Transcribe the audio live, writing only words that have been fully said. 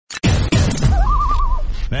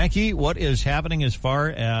Mackie, what is happening as far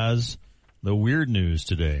as the weird news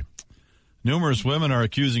today? Numerous women are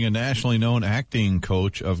accusing a nationally known acting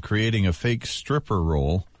coach of creating a fake stripper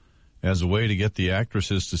role as a way to get the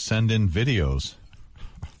actresses to send in videos.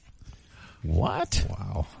 What?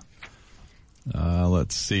 Wow.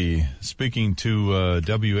 Let's see. Speaking to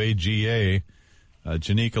WAGA,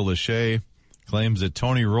 Janika Lachey claims that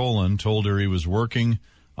Tony Rowland told her he was working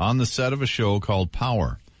on the set of a show called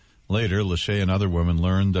Power. Later, Lachey and other women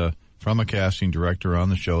learned from a casting director on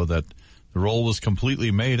the show that the role was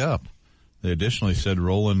completely made up. They additionally said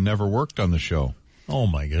Rowland never worked on the show. Oh,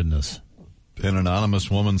 my goodness. An anonymous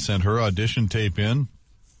woman sent her audition tape in,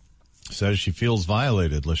 says she feels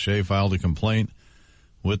violated. Lachey filed a complaint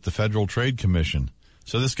with the Federal Trade Commission.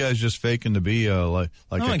 So this guy's just faking to be a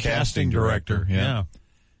casting director. Yeah.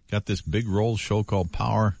 Got this big role show called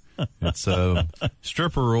Power. It's a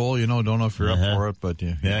stripper role, don't know if you're up for it, but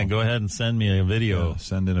go ahead and send me a video. Yeah,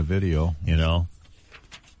 send in a video.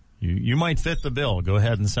 You might fit the bill. Go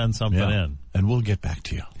ahead and send something in. And we'll get back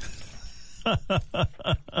to you.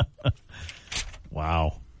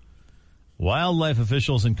 Wow. Wildlife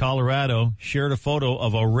officials in Colorado shared a photo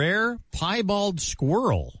of a rare piebald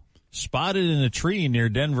squirrel spotted in a tree near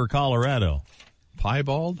Denver, Colorado.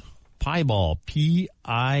 Piebald? Piebald. P-I-E-B-A-L-D.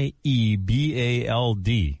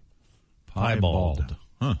 Piebald.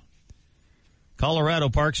 Huh. Colorado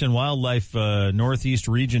Parks and Wildlife Northeast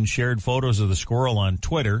Region shared photos of the squirrel on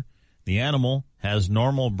Twitter. The animal has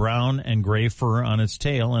normal brown and gray fur on its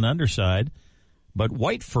tail and underside, but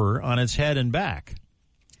white fur on its head and back.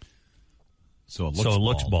 So it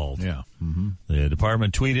looks bald. Yeah. Mm-hmm. The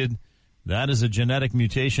department tweeted, that is a genetic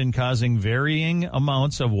mutation causing varying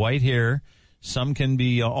amounts of white hair. Some can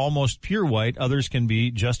be almost pure white. Others can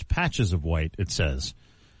be just patches of white, it says.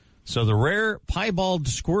 So the rare piebald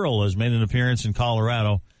squirrel has made an appearance in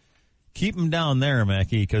Colorado. Keep them down there,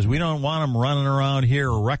 Mackie, because we don't want them running around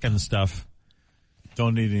here wrecking stuff.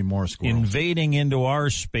 Don't need any more squirrels. Invading into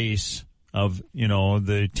our space of,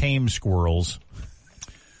 the tame squirrels.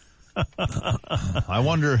 I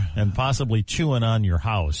wonder. And possibly chewing on your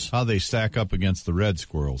house. How they stack up against the red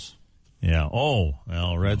squirrels. Yeah. Oh,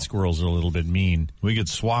 well, red squirrels are a little bit mean. We could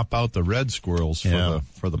swap out the red squirrels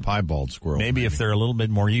for the piebald squirrel. Maybe if they're a little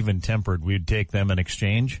bit more even-tempered, we'd take them in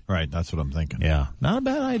exchange. Right, that's what I'm thinking. Yeah, not a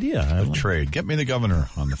bad idea. A trade. Get me the governor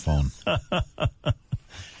on the phone.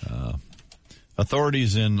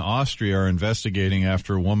 Authorities in Austria are investigating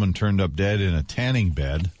after a woman turned up dead in a tanning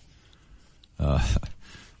bed. A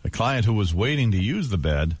client who was waiting to use the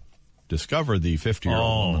bed discovered the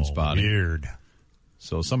 50-year-old woman's body. Weird.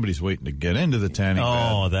 So somebody's waiting to get into the tanning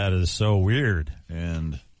bed. Oh, that is so weird.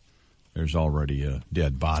 And there's already a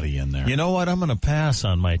dead body in there. You know what? I'm going to pass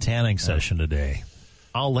on my tanning session today.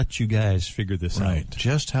 I'll let you guys figure this out.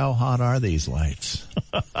 Just how hot are these lights?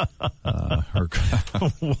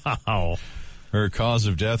 Wow. Her cause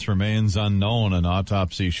of death remains unknown. An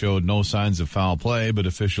autopsy showed no signs of foul play, but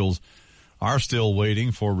officials are still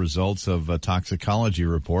waiting for results of a toxicology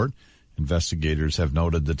report. Investigators have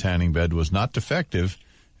noted the tanning bed was not defective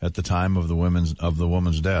at the time of the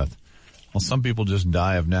woman's death. Well, some people just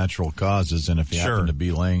die of natural causes, and if you happen to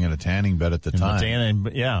be laying in a tanning bed at the time,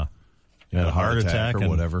 you had a heart attack or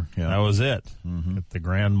whatever. Yeah. That was it. Mm-hmm. At the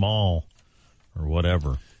Grand Mall or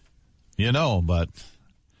whatever. But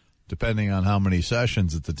depending on how many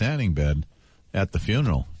sessions at the tanning bed at the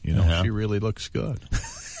funeral, she really looks good.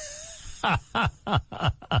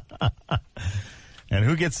 And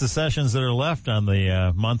who gets the sessions that are left on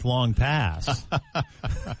the month-long pass?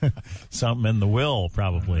 Something in the will,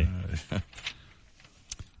 probably.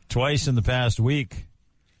 Twice in the past week,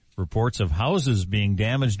 reports of houses being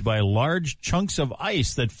damaged by large chunks of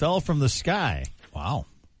ice that fell from the sky. Wow.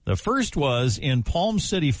 The first was in Palm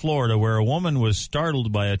City, Florida, where a woman was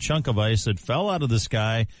startled by a chunk of ice that fell out of the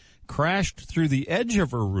sky, crashed through the edge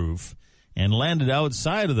of her roof, and landed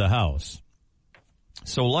outside of the house.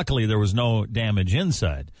 So luckily there was no damage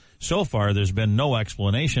inside. So far there's been no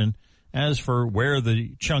explanation as for where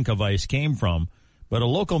the chunk of ice came from, but a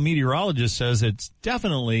local meteorologist says it's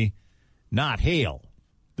definitely not hail.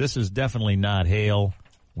 This is definitely not hail.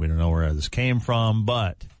 We don't know where this came from,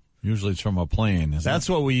 but usually it's from a plane. That's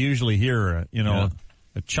what we usually hear, a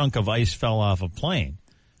chunk of ice fell off a plane.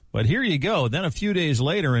 But here you go. Then a few days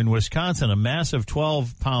later in Wisconsin, a massive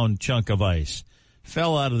 12-pound chunk of ice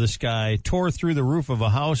fell out of the sky, tore through the roof of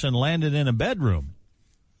a house, and landed in a bedroom.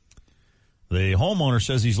 The homeowner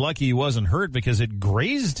says he's lucky he wasn't hurt because it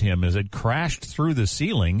grazed him as it crashed through the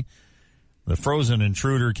ceiling. The frozen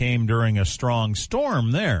intruder came during a strong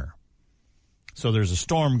storm there. So there's a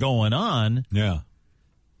storm going on. Yeah.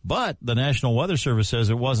 But the National Weather Service says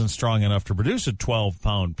it wasn't strong enough to produce a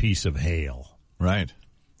 12-pound piece of hail. Right.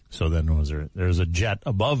 So then there's a jet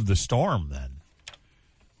above the storm then?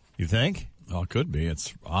 You think? Well, it could be.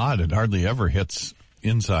 It's odd. It hardly ever hits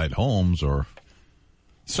inside homes or...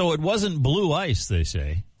 So it wasn't blue ice, they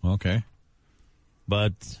say. Okay.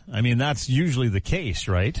 But, I mean, that's usually the case,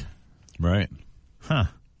 right? Right. Huh.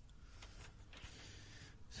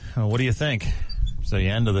 What do you think? Is the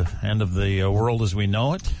end of the world as we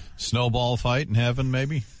know it? Snowball fight in heaven,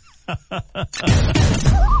 maybe?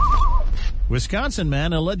 Wisconsin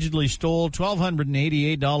man allegedly stole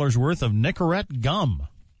 $1,288 worth of Nicorette gum.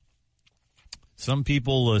 Some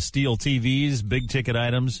people steal TVs, big-ticket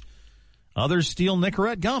items. Others steal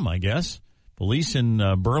Nicorette gum, I guess. Police in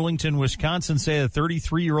Burlington, Wisconsin say a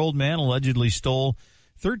 33-year-old man allegedly stole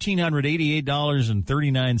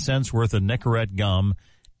 $1,388.39 worth of Nicorette gum,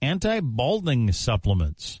 anti-balding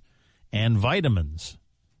supplements, and vitamins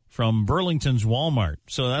from Burlington's Walmart.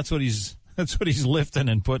 So that's what he's lifting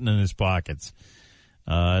and putting in his pockets.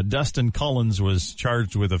 Dustin Cullens was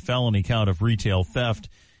charged with a felony count of retail theft,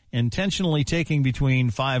 intentionally taking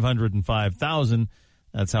between $500 and $5,000.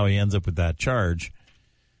 That's how he ends up with that charge.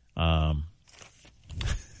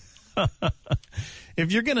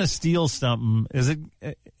 If you're going to steal something, is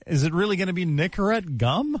it really going to be Nicorette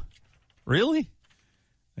gum? Really?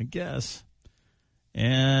 I guess.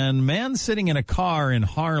 And man sitting in a car in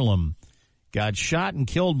Harlem got shot and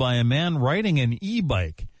killed by a man riding an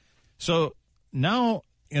e-bike. So now,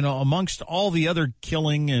 amongst all the other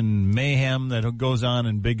killing and mayhem that goes on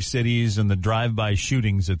in big cities and the drive-by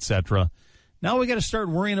shootings, etc., now we got to start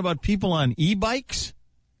worrying about people on e-bikes?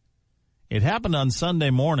 It happened on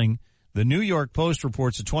Sunday morning. The New York Post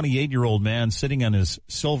reports a 28-year-old man sitting on his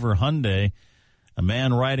silver Hyundai. A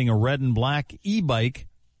man riding a red and black e-bike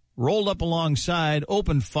rolled up alongside,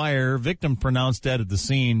 opened fire. Victim pronounced dead at the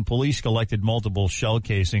scene. Police collected multiple shell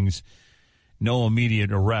casings. No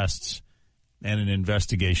immediate arrests. And an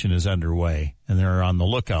investigation is underway. And they're on the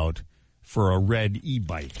lookout for a red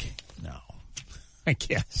e-bike now, I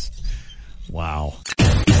guess. Wow.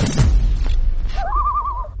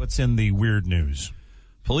 What's in the weird news?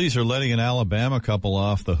 Police are letting an Alabama couple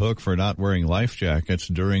off the hook for not wearing life jackets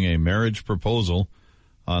during a marriage proposal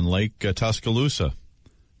on Lake Tuscaloosa.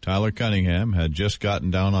 Tyler Cunningham had just gotten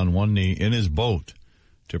down on one knee in his boat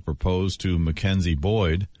to propose to Mackenzie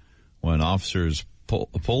Boyd when officers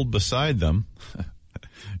pulled beside them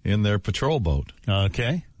in their patrol boat.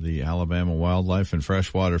 Okay. The Alabama Wildlife and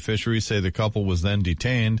Freshwater Fisheries say the couple was then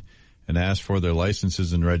detained and asked for their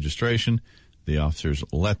licenses and registration. The officers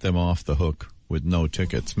let them off the hook with no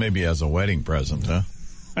tickets, maybe as a wedding present, huh?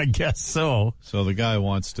 I guess so. So the guy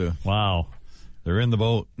wants to... Wow. They're in the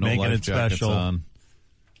boat, no making life it jackets special. on.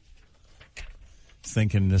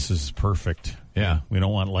 Thinking this is perfect. Yeah. We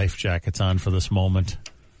don't want life jackets on for this moment.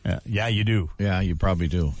 Yeah, you do. Yeah, you probably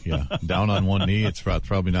do. Yeah. Down on one knee, it's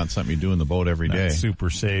probably not something you do in the boat every day. Not super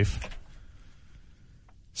safe.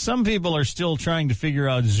 Some people are still trying to figure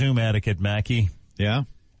out Zoom etiquette, Mackie. Yeah?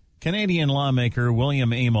 Canadian lawmaker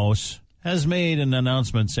William Amos has made an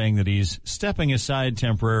announcement saying that he's stepping aside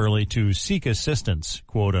temporarily to seek assistance,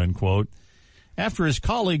 quote unquote, after his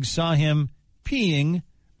colleagues saw him peeing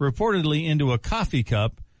reportedly into a coffee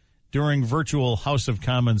cup during virtual House of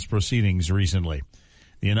Commons proceedings recently.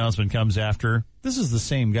 The announcement comes after, this is the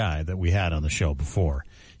same guy that we had on the show before.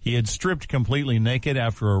 He had stripped completely naked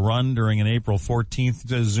after a run during an April 14th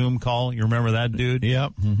Zoom call. You remember that dude?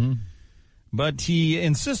 Yep. Mm-hmm. But he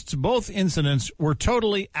insists both incidents were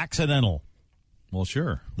totally accidental. Well,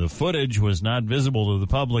 sure. The footage was not visible to the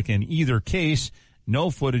public in either case. No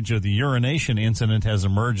footage of the urination incident has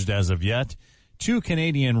emerged as of yet. 2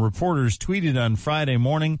 Canadian reporters tweeted on Friday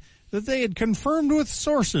morning that they had confirmed with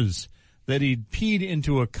sources that he'd peed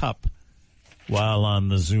into a cup while on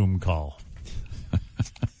the Zoom call.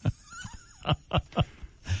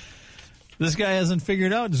 This guy hasn't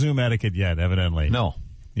figured out Zoom etiquette yet, evidently. No.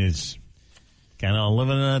 He's kind of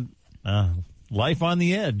living a life on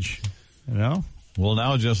the edge, you know? We'll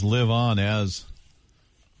now just live on as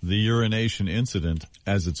the urination incident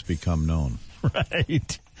as it's become known.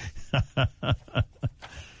 Right.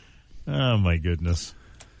 Oh, my goodness.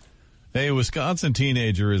 A Wisconsin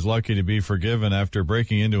teenager is lucky to be forgiven after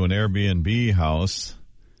breaking into an Airbnb house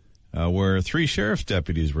where 3 sheriff's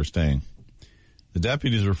deputies were staying. The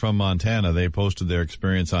deputies were from Montana. They posted their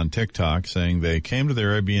experience on TikTok, saying they came to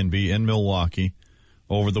their Airbnb in Milwaukee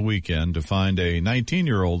over the weekend to find a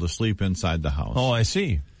 19-year-old asleep inside the house. Oh, I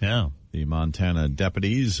see. Yeah. The Montana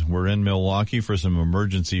deputies were in Milwaukee for some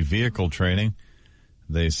emergency vehicle training.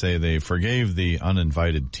 They say they forgave the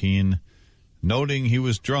uninvited teen, noting he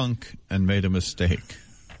was drunk and made a mistake.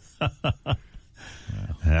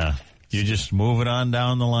 Yeah. You just move it on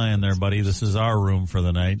down the line there, buddy. This is our room for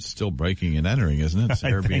the night. Still breaking and entering, isn't it? It's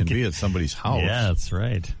Airbnb at somebody's house. Yeah, that's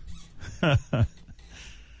right.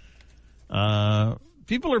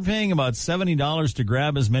 People are paying about $70 to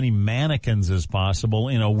grab as many mannequins as possible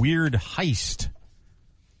in a weird heist.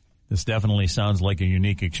 This definitely sounds like a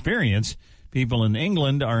unique experience. People in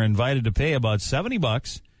England are invited to pay about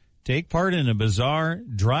 $70, take part in a bizarre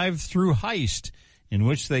drive-through heist in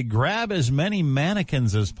which they grab as many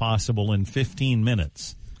mannequins as possible in 15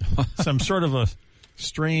 minutes. Some sort of a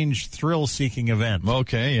strange thrill-seeking event.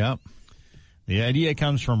 Okay, yeah. The idea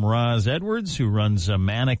comes from Roz Edwards, who runs a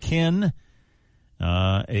Mannequin,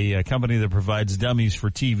 a company that provides dummies for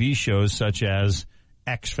TV shows such as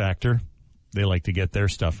X Factor. They like to get their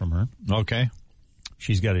stuff from her. Okay.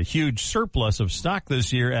 She's got a huge surplus of stock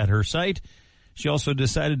this year at her site. She also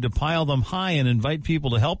decided to pile them high and invite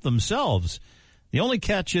people to help themselves. The only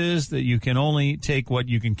catch is that you can only take what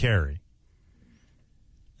you can carry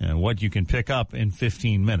and what you can pick up in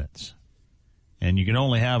 15 minutes. And you can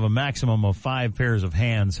only have a maximum of 5 pairs of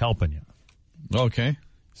hands helping you. Okay.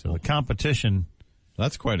 So the competition...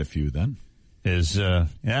 That's quite a few then. Is,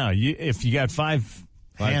 if you got 5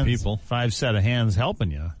 hands, people, 5 set of hands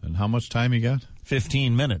helping you. And how much time you got?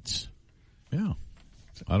 15 minutes. Yeah.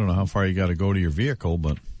 I don't know how far you got to go to your vehicle,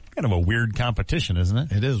 but... Kind of a weird competition, isn't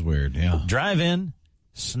it? It is weird, yeah. Drive in,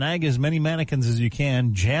 snag as many mannequins as you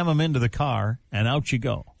can, jam them into the car, and out you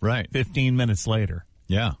go. Right. 15 minutes later.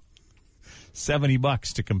 Yeah.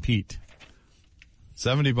 $70 to compete.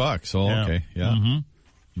 $70. Oh, yeah. Okay. Yeah. Mm-hmm.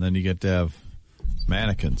 And then you get to have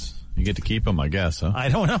mannequins. You get to keep them, I guess, huh? I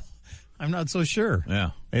don't know. I'm not so sure. Yeah.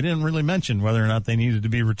 They didn't really mention whether or not they needed to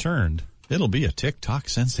be returned. It'll be a TikTok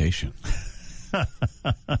sensation.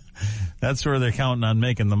 That's where they're counting on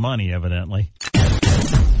making the money, evidently.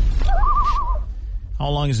 How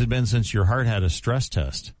long has it been since your heart had a stress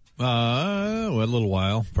test? A little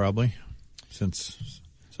while, probably. Since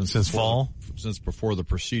fall? Since before the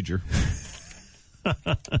procedure.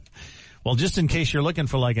 Well, just in case you're looking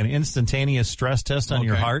for like an instantaneous stress test on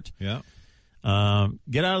your heart, yeah.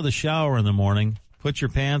 Get out of the shower in the morning, put your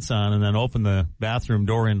pants on, and then open the bathroom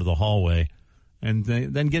door into the hallway, and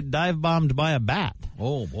then get dive bombed by a bat.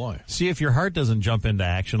 Oh, boy. See if your heart doesn't jump into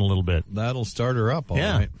action a little bit. That'll start her up, all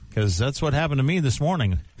right. Because that's what happened to me this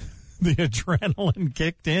morning. The adrenaline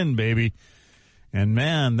kicked in, baby. And,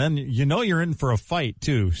 man, then you know you're in for a fight,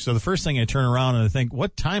 too. So the first thing I turn around and I think,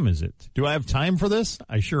 what time is it? Do I have time for this?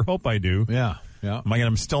 I sure hope I do. Yeah, yeah. Am I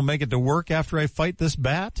going to still make it to work after I fight this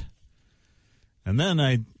bat? And then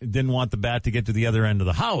I didn't want the bat to get to the other end of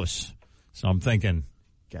the house. So I'm thinking,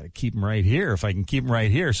 got to keep him right here if I can keep him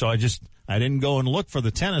right here. So I didn't go and look for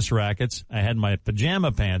the tennis rackets. I had my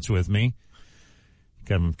pajama pants with me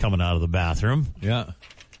coming out of the bathroom. Yeah.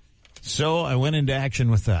 So I went into action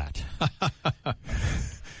with that.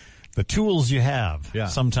 The tools you have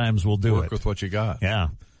sometimes will do it. Work with what you got. Yeah.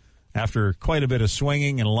 After quite a bit of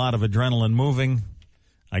swinging and a lot of adrenaline moving,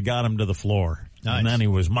 I got him to the floor. Nice. And then he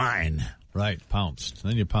was mine. Right. Pounced.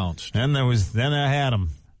 Then you pounced. Then I had him.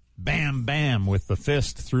 Bam, bam, with the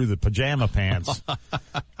fist through the pajama pants.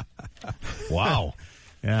 Wow.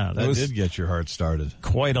 Yeah. That did get your heart started.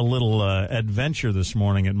 Quite a little adventure this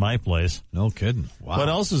morning at my place. No kidding. Wow. What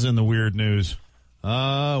else is in the weird news?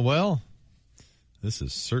 Well, this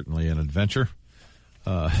is certainly an adventure.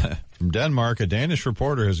 From Denmark, a Danish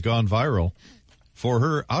reporter has gone viral for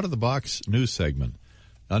her out-of-the-box news segment.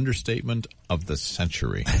 Understatement of the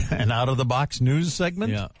century. An out-of-the-box news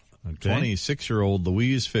segment? Yeah. Okay. 26-year-old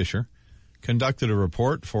Louise Fisher conducted a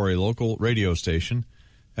report for a local radio station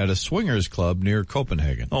at a swingers club near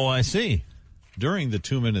Copenhagen. Oh, I see. During the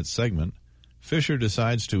 2-minute segment, Fisher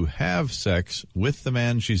decides to have sex with the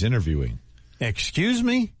man she's interviewing. Excuse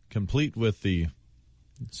me? Complete with the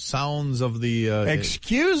sounds of the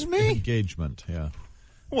excuse me? Engagement, yeah.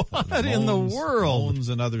 What in the world? Moans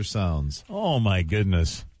and other sounds. Oh, my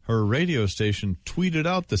goodness. Her radio station tweeted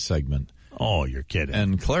out the segment. Oh, you're kidding.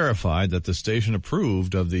 And clarified that the station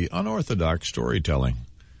approved of the unorthodox storytelling.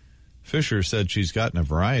 Fisher said she's gotten a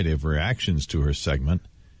variety of reactions to her segment.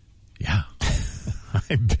 Yeah.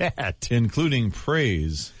 I bet. Including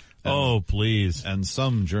praise. Oh, please. And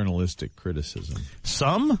some journalistic criticism.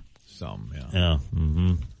 Some? Some, yeah. Yeah.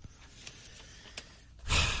 Mm-hmm.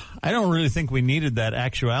 I don't really think we needed that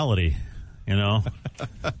actuality, you know,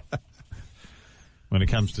 when it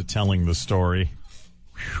comes to telling the story.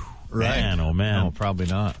 Whew. Right. Man, oh, man. No, probably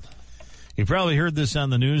not. You probably heard this on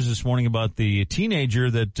the news this morning about the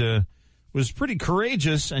teenager that was pretty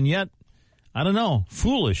courageous and yet, I don't know,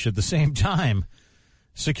 foolish at the same time.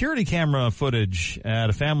 Security camera footage at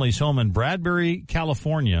a family's home in Bradbury,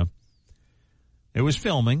 California. It was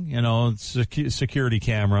filming, security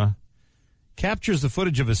camera. Captures the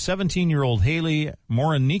footage of a 17-year-old Haley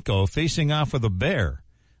Morinico facing off with a bear.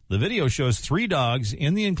 The video shows 3 dogs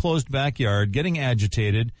in the enclosed backyard getting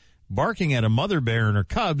agitated, barking at a mother bear and her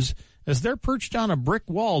cubs as they're perched on a brick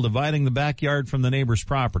wall dividing the backyard from the neighbor's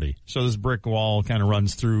property. So this brick wall kind of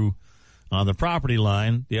runs through on the property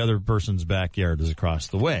line. The other person's backyard is across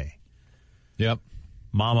the way. Yep.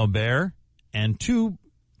 Mama bear and 2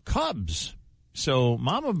 cubs. So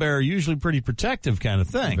mama bear usually pretty protective kind of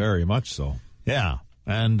thing. Very much so. Yeah.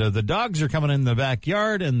 And the dogs are coming in the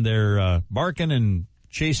backyard and they're barking and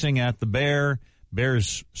chasing at the bear.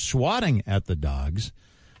 Bear's swatting at the dogs.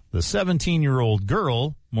 The 17-year-old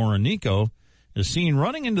girl, Morinico, is seen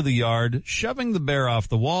running into the yard, shoving the bear off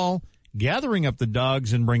the wall, gathering up the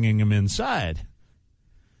dogs and bringing them inside.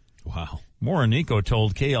 Wow. Morinico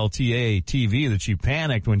told KLTA TV that she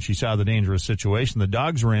panicked when she saw the dangerous situation the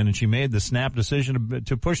dogs were in, and she made the snap decision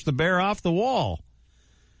to push the bear off the wall.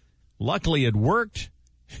 Luckily, it worked.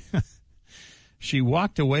 She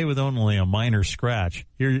walked away with only a minor scratch.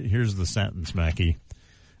 Here's the sentence, Mackie.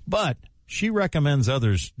 But she recommends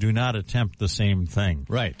others do not attempt the same thing.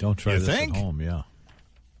 Right. Don't try this at home, yeah.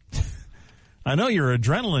 I know your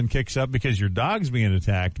adrenaline kicks up because your dog's being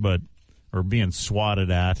attacked, or being swatted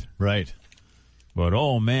at. Right. But,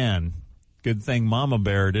 oh, man, good thing Mama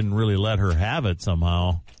Bear didn't really let her have it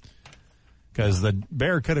somehow, because the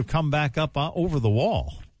bear could have come back up over the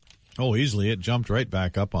wall. Oh, easily. It jumped right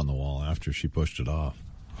back up on the wall after she pushed it off.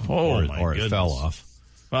 Oh, or it fell off.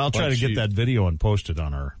 Well, I'll try to get that video and post it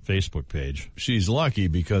on our Facebook page. She's lucky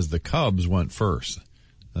because the cubs went first,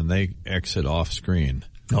 and they exit off screen.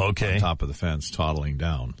 Okay. On top of the fence, toddling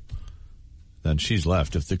down. Then she's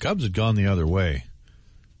left. If the cubs had gone the other way,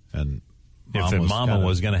 and Mama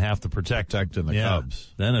was going to have to protecting the cubs,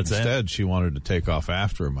 then instead she wanted to take off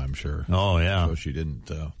after him, I'm sure. Oh, yeah. So she didn't.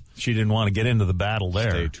 She didn't want to get into the battle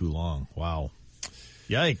there. Stay too long. Wow.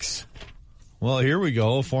 Yikes. Well, here we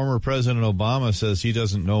go. Former President Obama says he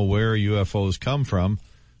doesn't know where UFOs come from,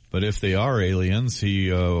 but if they are aliens, he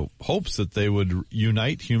hopes that they would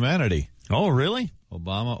unite humanity. Oh, really?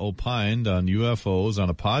 Obama opined on UFOs on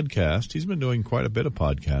a podcast. He's been doing quite a bit of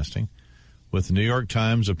podcasting with New York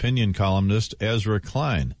Times opinion columnist Ezra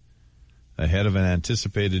Klein ahead of an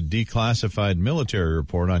anticipated declassified military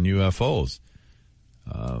report on UFOs.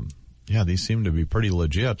 These seem to be pretty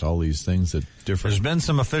legit, all these things that differ. There's been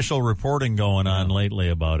some official reporting going on lately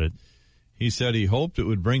about it. He said he hoped it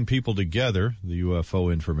would bring people together, the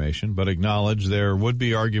UFO information, but acknowledged there would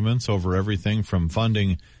be arguments over everything from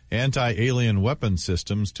funding anti-alien weapon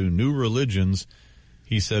systems to new religions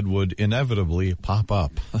he said would inevitably pop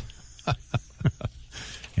up.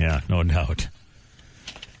 Yeah, no doubt.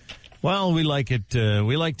 Well, we like it.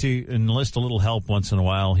 We like to enlist a little help once in a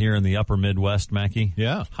while here in the upper Midwest, Mackie.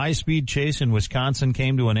 Yeah. High-speed chase in Wisconsin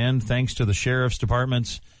came to an end thanks to the Sheriff's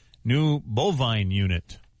Department's new bovine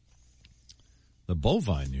unit. The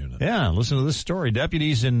bovine unit? Yeah, listen to this story.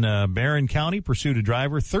 Deputies in Barron County pursued a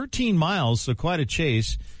driver 13 miles, so quite a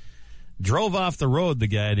chase. Drove off the road, the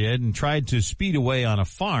guy did, and tried to speed away on a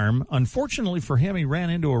farm. Unfortunately for him, he ran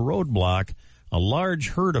into a roadblock. A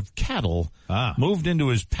large herd of cattle moved into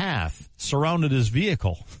his path, surrounded his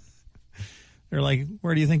vehicle. They're like,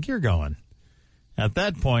 where do you think you're going? At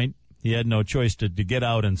that point, he had no choice to get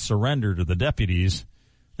out and surrender to the deputies.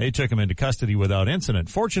 They took him into custody without incident.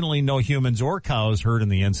 Fortunately, no humans or cows hurt in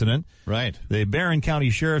the incident. Right. The Barron County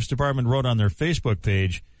Sheriff's Department wrote on their Facebook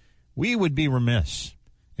page, "We would be remiss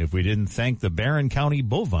if we didn't thank the Barron County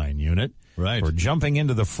Bovine Unit for jumping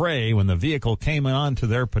into the fray when the vehicle came onto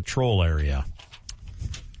their patrol area."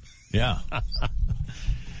 Yeah.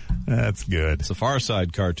 That's good. It's a Far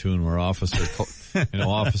Side cartoon where Officer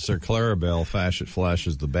Clarabelle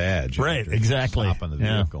flashes the badge. Right, exactly. Stop on the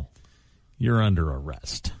vehicle. You're under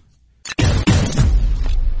arrest.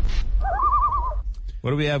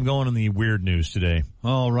 What do we have going in the weird news today?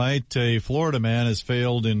 All right. A Florida man has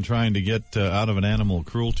failed in trying to get out of an animal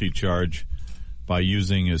cruelty charge by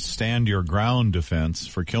using his stand your ground defense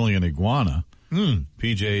for killing an iguana.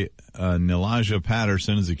 PJ Nilaja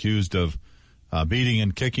Patterson is accused of beating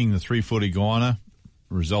and kicking the 3-foot iguana,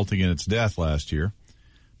 resulting in its death last year.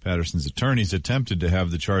 Patterson's attorneys attempted to have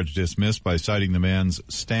the charge dismissed by citing the man's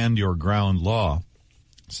stand your ground law.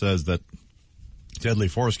 It says that deadly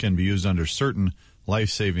force can be used under certain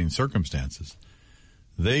life-saving circumstances.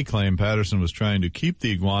 They claim Patterson was trying to keep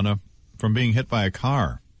the iguana from being hit by a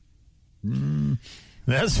car.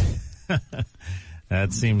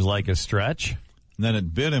 That seems like a stretch. And then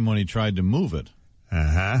it bit him when he tried to move it.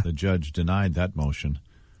 The judge denied that motion.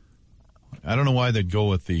 I don't know why they'd go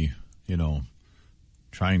with the,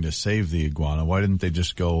 trying to save the iguana. Why didn't they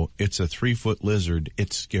just go, it's a 3-foot lizard,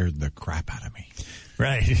 it scared the crap out of me?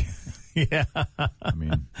 Right. Yeah. I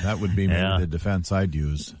mean, that would be maybe the defense I'd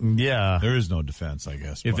use. Yeah. There is no defense, I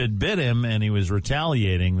guess. If it bit him and he was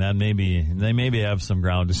retaliating, then they maybe have some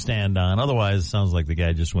ground to stand on. Otherwise, it sounds like the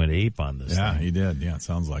guy just went ape on this Yeah, thing. he did. Yeah, it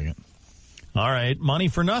sounds like it. All right. Money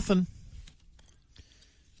for nothing.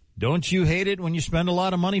 Don't you hate it when you spend a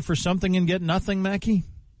lot of money for something and get nothing, Mackie?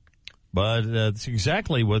 But that's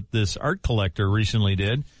exactly what this art collector recently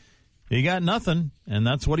did. He got nothing, and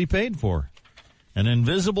that's what he paid for. An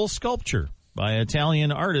invisible sculpture by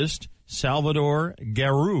Italian artist Salvador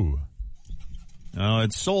Garau. Now,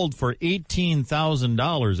 it's sold for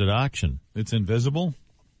 $18,000 at auction. It's invisible?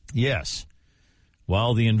 Yes.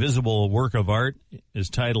 While the invisible work of art is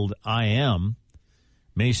titled I Am,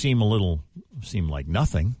 may seem like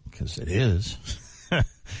nothing, because it is.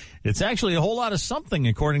 It's actually a whole lot of something,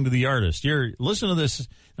 according to the artist. Listen to this.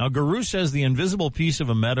 Now, Garau says the invisible piece of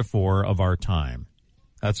a metaphor of our time.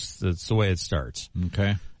 That's the way it starts.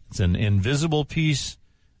 Okay. It's an invisible piece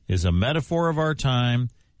is a metaphor of our time.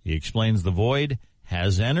 He explains the void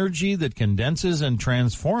has energy that condenses and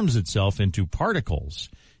transforms itself into particles.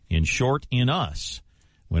 In short, in us.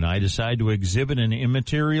 When I decide to exhibit an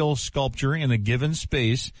immaterial sculpture in a given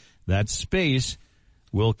space, that space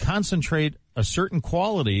will concentrate a certain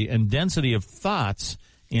quality and density of thoughts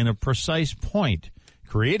in a precise point,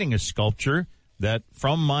 creating a sculpture that,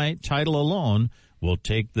 from my title alone, will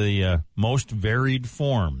take the most varied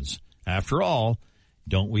forms. After all,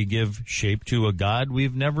 don't we give shape to a God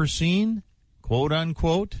we've never seen? Quote,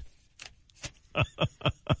 unquote.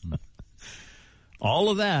 All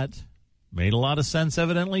of that made a lot of sense,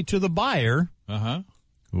 evidently, to the buyer, who,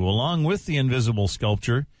 along with the invisible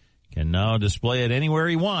sculpture, can now display it anywhere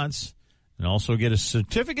he wants and also get a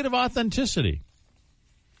certificate of authenticity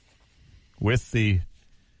with the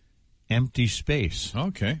empty space.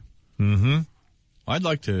 Okay. Mm-hmm. I'd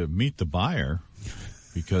like to meet the buyer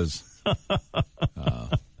because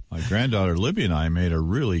my granddaughter Libby and I made a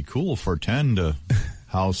really cool Fortend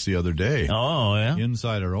house the other day. Oh, yeah?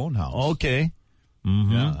 Inside our own house. Okay.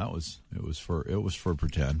 Mm-hmm. Yeah, it was for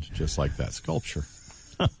pretend, just like that sculpture.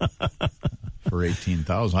 For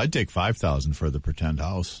 $18,000, I'd take $5,000 for the pretend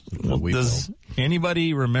house that we Does built.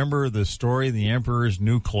 anybody remember the story, The Emperor's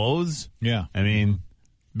New Clothes? Yeah, I mean,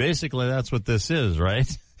 basically that's what this is, right?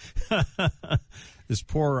 This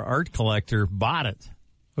poor art collector bought it,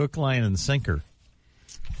 hook, line, and sinker.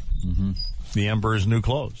 Mm-hmm. The Emperor's New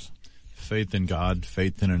Clothes. Faith in God,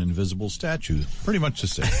 faith in an invisible statue. Pretty much the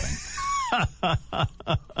same thing.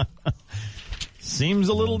 Seems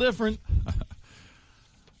a little different.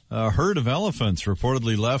 A herd of elephants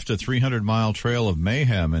reportedly left a 300-mile trail of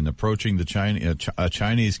mayhem in approaching the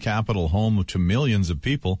Chinese capital, home to millions of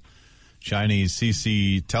people. Chinese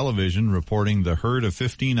CC television reporting the herd of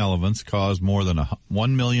 15 elephants caused more than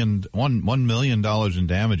 $1 million in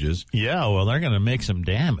damages. Yeah, well, they're going to make some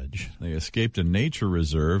damage. They escaped a nature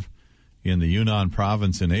reserve in the Yunnan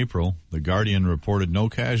province in April. The Guardian reported no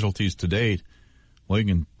casualties to date. Well, you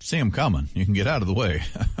can see them coming. You can get out of the way,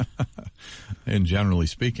 and generally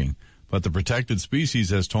speaking. But the protected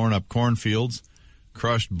species has torn up cornfields,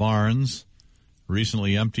 crushed barns,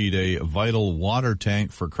 recently emptied a vital water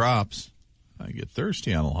tank for crops. I get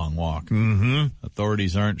thirsty on a long walk. Mm-hmm.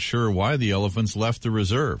 Authorities aren't sure why the elephants left the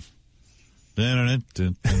reserve. What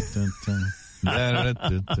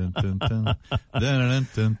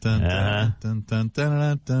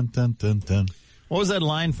was that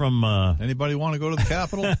line from... Anybody want to go to the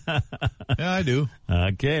Capitol? Yeah, I do.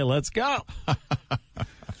 Okay, let's go. What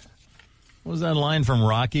was that line from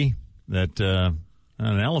Rocky? That an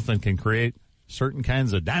elephant can create certain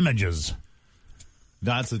kinds of damages.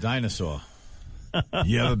 That's a dinosaur.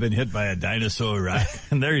 You ever been hit by a dinosaur, right?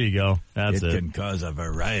 And there you go. That's it. It can cause a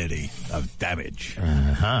variety of damage.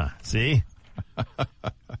 Uh-huh. See?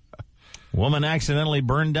 Woman accidentally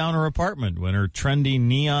burned down her apartment when her trendy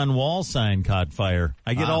neon wall sign caught fire.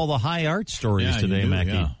 I get all the high art stories today,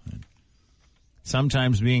 Mackie. Yeah.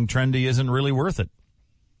 Sometimes being trendy isn't really worth it.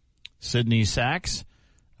 Sydney Sachs,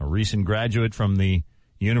 a recent graduate from the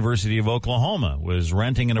University of Oklahoma, was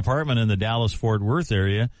renting an apartment in the Dallas-Fort Worth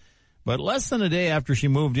area, but less than a day after she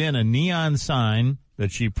moved in, a neon sign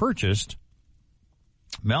that she purchased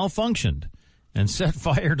malfunctioned and set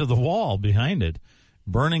fire to the wall behind it,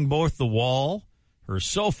 burning both the wall, her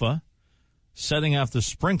sofa, setting off the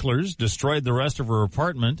sprinklers, destroyed the rest of her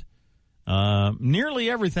apartment. Nearly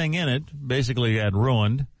everything in it basically got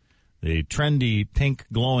ruined. The trendy pink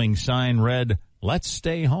glowing sign read, "Let's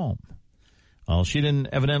stay home." Well, she didn't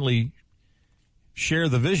evidently share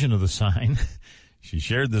the vision of the sign. She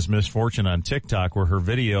shared this misfortune on TikTok, where her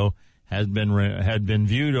video had been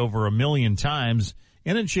viewed over 1 million times.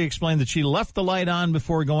 In it, she explained that she left the light on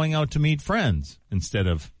before going out to meet friends instead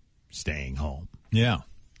of staying home. Yeah.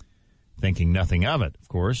 Thinking nothing of it, of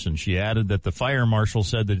course, and she added that the fire marshal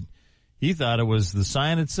said that he thought it was the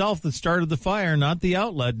sign itself that started the fire, not the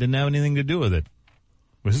outlet. Didn't have anything to do with it.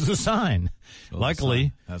 It was the sign. So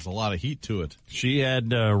Luckily, has a lot of heat to it. she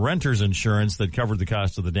had renter's insurance that covered the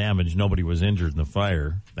cost of the damage. Nobody was injured in the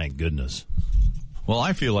fire. Thank goodness. Well,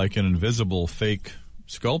 I feel like an invisible fake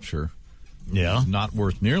sculpture Yeah. is not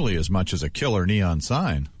worth nearly as much as a killer neon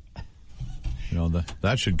sign. You know,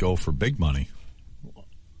 that should go for big money.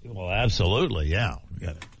 Well, absolutely, yeah. We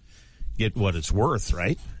got to get what it's worth,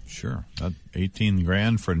 right? Sure. That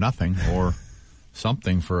 $18,000 for nothing, or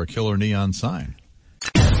something for a killer neon sign.